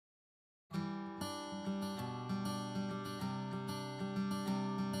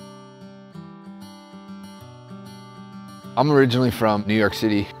I'm originally from New York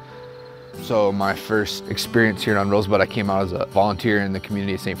City. So my first experience here on Rosebud, I came out as a volunteer in the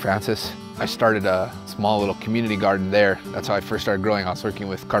community of St. Francis. I started a small little community garden there. That's how I first started growing. I was working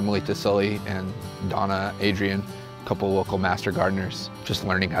with Carmelita Sully and Donna Adrian, a couple of local master gardeners, just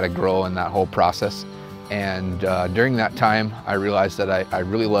learning how to grow in that whole process. And during that time, I realized that I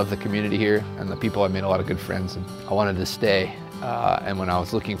really love the community here and the people. I made a lot of good friends and I wanted to stay. And when I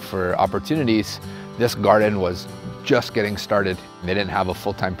was looking for opportunities, this garden was just getting started. They didn't have a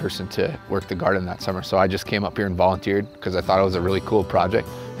full-time person to work the garden that summer, so I just came up here and volunteered because I thought it was a really cool project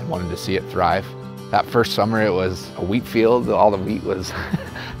and wanted to see it thrive. That first summer it was a wheat field. All the wheat was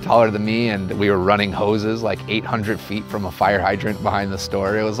taller than me, and we were running hoses like 800 feet from a fire hydrant behind the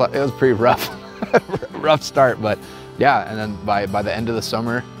store. It was pretty rough, rough start, but yeah. And then by the end of the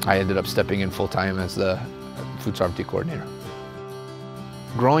summer, I ended up stepping in full-time as the food sovereignty coordinator.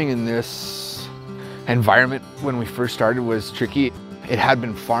 Growing in this environment when we first started was tricky. It had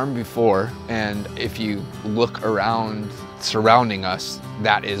been farmed before, and if you look around surrounding us,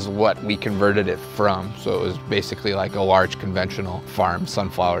 that is what we converted it from. So it was basically like a large conventional farm: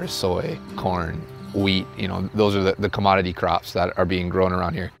 sunflowers, soy, corn, wheat. You know, those are the commodity crops that are being grown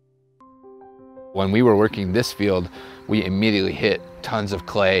around here. When we were working this field, we immediately hit tons of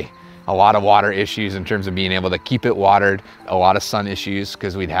clay, a lot of water issues in terms of being able to keep it watered, a lot of sun issues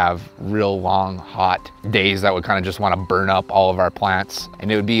because we'd have real long, hot days that would kind of just want to burn up all of our plants.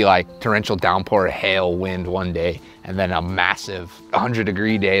 And it would be like torrential downpour, hail, wind one day, and then a massive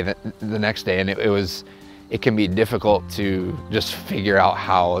 100-degree day the next day. And it can be difficult to just figure out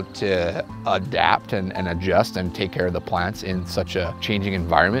how to adapt and adjust and take care of the plants in such a changing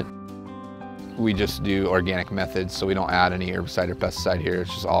environment. We just do organic methods, so we don't add any herbicide or pesticide here.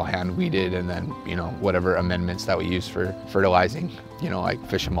 It's just all hand weeded, and then, you know, whatever amendments that we use for fertilizing, you know, like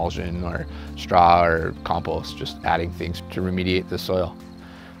fish emulsion or straw or compost, just adding things to remediate the soil.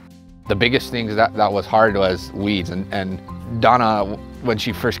 The biggest things that was hard was weeds, and Donna, when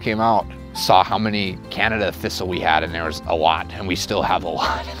she first came out, saw how many Canada thistle we had, and there was a lot, and we still have a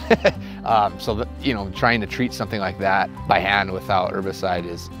lot. You know, trying to treat something like that by hand without herbicide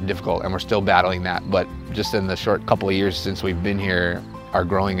is difficult, and we're still battling that. But just in the short couple of years since we've been here, our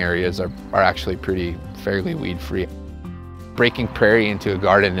growing areas are actually fairly weed-free. Breaking prairie into a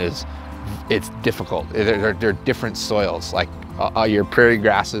garden it's difficult. They're different soils. Like your prairie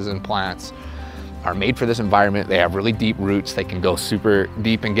grasses and plants are made for this environment. They have really deep roots. They can go super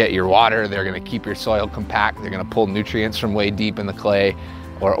deep and get your water. They're gonna keep your soil compact. They're gonna pull nutrients from way deep in the clay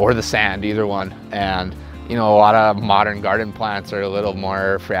or the sand, either one. And you know, a lot of modern garden plants are a little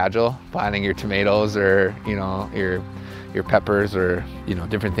more fragile. Planting your tomatoes or, you know, your peppers or, you know,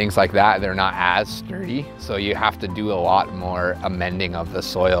 different things like that, they're not as sturdy. So you have to do a lot more amending of the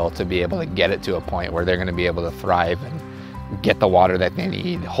soil to be able to get it to a point where they're gonna be able to thrive and get the water that they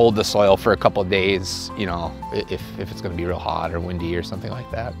need, hold the soil for a couple of days, you know, if it's gonna be real hot or windy or something like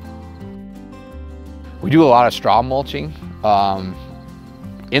that. We do a lot of straw mulching.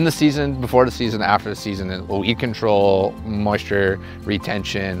 In the season, before the season, after the season, weed control, moisture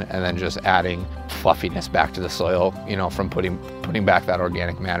retention, and then just adding fluffiness back to the soil, you know, from putting back that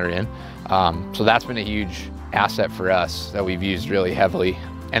organic matter in. So that's been a huge asset for us that we've used really heavily.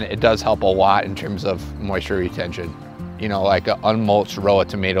 And it does help a lot in terms of moisture retention. You know, like an unmulched row of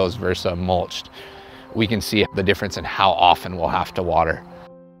tomatoes versus a mulched, we can see the difference in how often we'll have to water.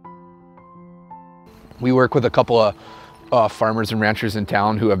 We work with a couple of farmers and ranchers in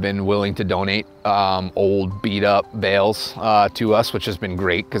town who have been willing to donate old beat up bales to us, which has been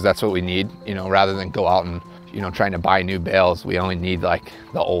great because that's what we need. You know, rather than go out and, you know, trying to buy new bales, we only need like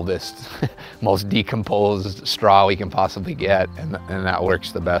the oldest, most decomposed straw we can possibly get, and that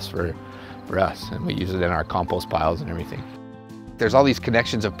works the best for us, and we use it in our compost piles and everything. There's all these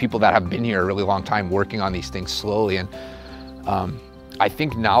connections of people that have been here a really long time working on these things slowly, and I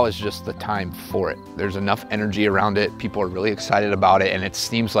think now is just the time for it. There's enough energy around it. People are really excited about it, and it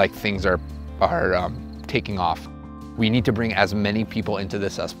seems like things are taking off. We need to bring as many people into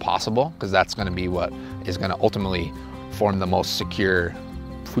this as possible, because that's going to be what is going to ultimately form the most secure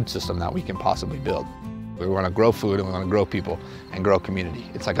food system that we can possibly build. We want to grow food, and we want to grow people and grow community.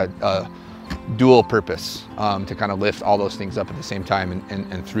 It's like a dual purpose to kind of lift all those things up at the same time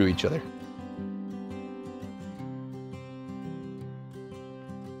and through each other.